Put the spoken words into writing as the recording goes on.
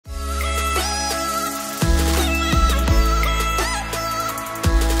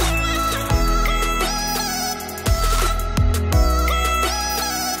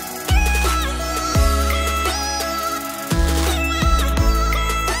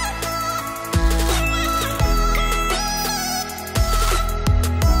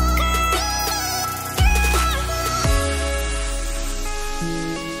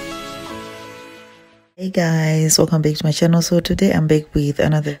Guys, welcome back to my channel. So today I'm back with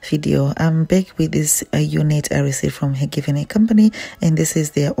another video. I'm back with this unit I received from Hergivenhair company, and this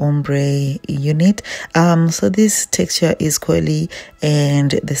is their ombre unit. So this texture is coily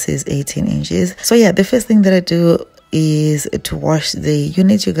and this is 18 inches. So yeah, the first thing that I do is to wash the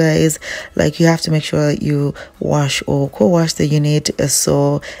unit, you guys. Like, you have to make sure you wash or co-wash the unit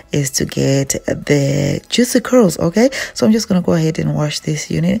so as to get the juicy curls. Okay, so I'm just gonna go ahead and wash this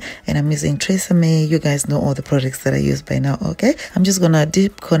unit, and I'm using Tresemme. You guys know all the products that I use by now. Okay, I'm just gonna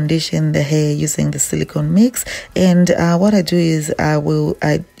deep condition the hair using the silicone mix, and what I do is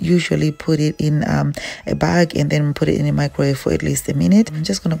I usually put it in a bag and then put it in a microwave for at least a minute. I'm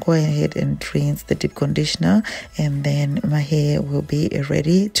just gonna go ahead and rinse the deep conditioner, and then my hair will be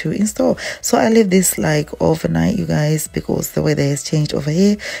ready to install. So I leave this like overnight, you guys, because the weather has changed over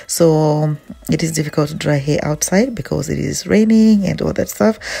here, so it is difficult to dry hair outside because it is raining and all that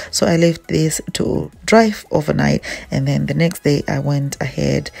stuff. So I left this to dry overnight, and then the next day I went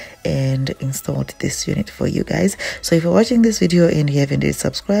ahead and installed this unit for you guys. So if you're watching this video and you haven't yet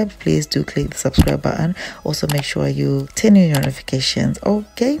subscribed, please do click the subscribe button. Also make sure you turn on your notifications.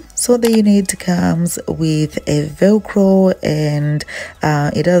 Okay, so the unit comes with a velcro, and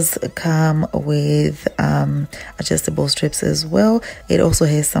it does come with adjustable strips as well. It also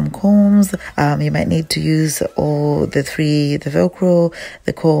has some combs. You might need to use all the three: the velcro,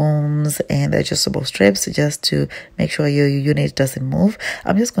 the combs, and the adjustable strips, just to make sure your unit doesn't move.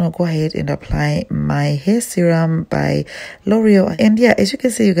 I'm just gonna go ahead and apply my hair serum by L'Oreal, and yeah, as you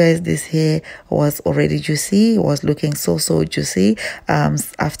can see, you guys, this hair was already juicy. It was looking so juicy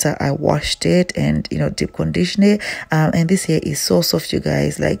after I washed it and, you know, deep conditioned it. And this hair is so soft, you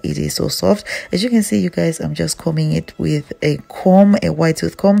guys. Like, it is so soft. As you can see, you guys, I'm just combing it with a comb, a white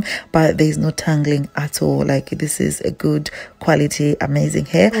tooth comb, but there is no tangling at all. Like, this is a good quality, amazing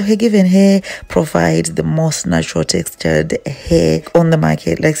hair. Hergivenhair provides the most natural textured hair on the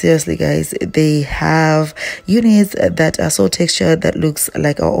market. Like, seriously, guys, they have units that are so textured that looks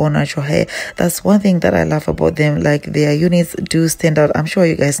like our own natural hair. That's one thing that I love about them. Like, their units do stand out. I'm sure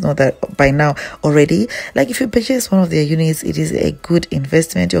you guys know that by now already. Like, if you purchase one of their units, it is a good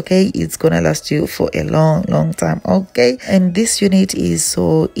investment. Okay, it's gonna last you for a long time. Okay, and this unit is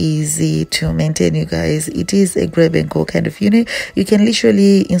so easy to maintain, you guys. It is a grab and go kind of unit. You can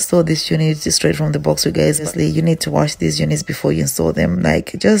literally install this unit straight from the box, you guys. Obviously, you need to wash these units before you install them,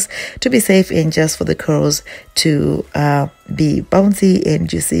 like, just to be safe and just for the curls to be bouncy and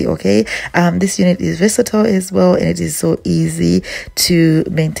juicy. Okay, this unit is versatile as well, and it is so easy to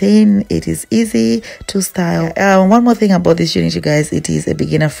maintain. It is easy to style. One more thing about this unit, you guys, it is a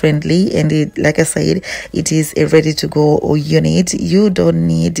beginner friendly, and it, like I said, it is a ready to go unit. You don't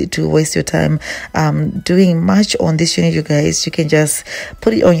need to waste your time doing much on this unit, you guys. You can just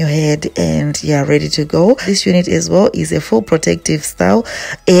put it on your head and yeah, ready to go. This unit as well is a full protective style,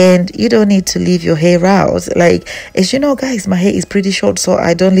 and you don't need to leave your hair out. Like, as you know, guys, my hair is pretty short, so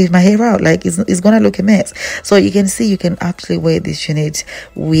I don't leave my hair out. Like, it's gonna look a mess. So you can see, you can actually wear this unit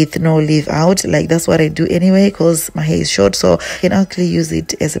with no leave out. Like, that's what I do anyway, because my hair is short. So you can actually use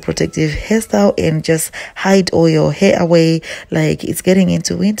it as a protective hairstyle and just hide all your hair away. Like, it's getting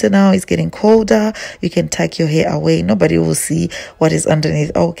into winter now, it's getting colder. You can tuck your hair away, nobody will see what is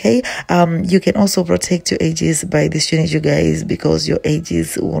underneath. Okay, you can also protect your edges by this unit, you guys, because your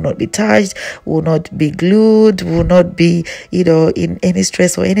edges will not be touched, will not be glued, will not be, you know, in any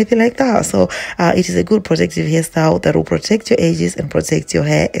stress or anything like that. So it is a good protective hairstyle that will protect your edges and protect your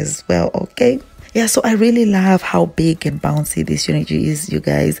hair as well. Okay, yeah, so I really love how big and bouncy this unit is, you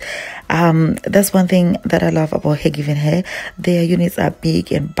guys. That's one thing that I love about Hergivenhair. Their units are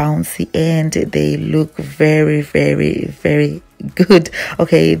big and bouncy, and they look very good.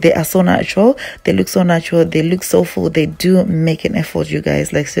 Okay, they are so natural, they look so natural, they look so full. They do make an effort, you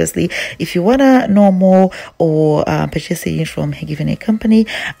guys. Like, seriously, if you wanna know more or purchase a unit from Hergivenhair company,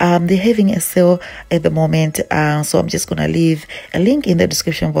 they're having a sale at the moment, so I'm just gonna leave a link in the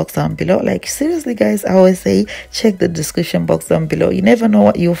description box down below. Like, seriously, guys, I always say check the description box down below. You never know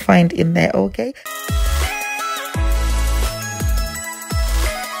what you'll find in there. Okay,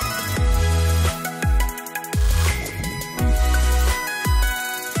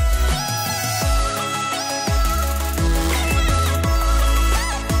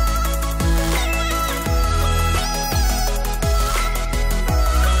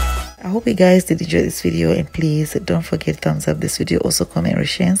 I hope you guys did enjoy this video, and please don't forget to thumbs up this video. Also comment,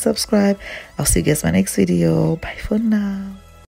 share, and subscribe. I'll see you guys in my next video. Bye for now.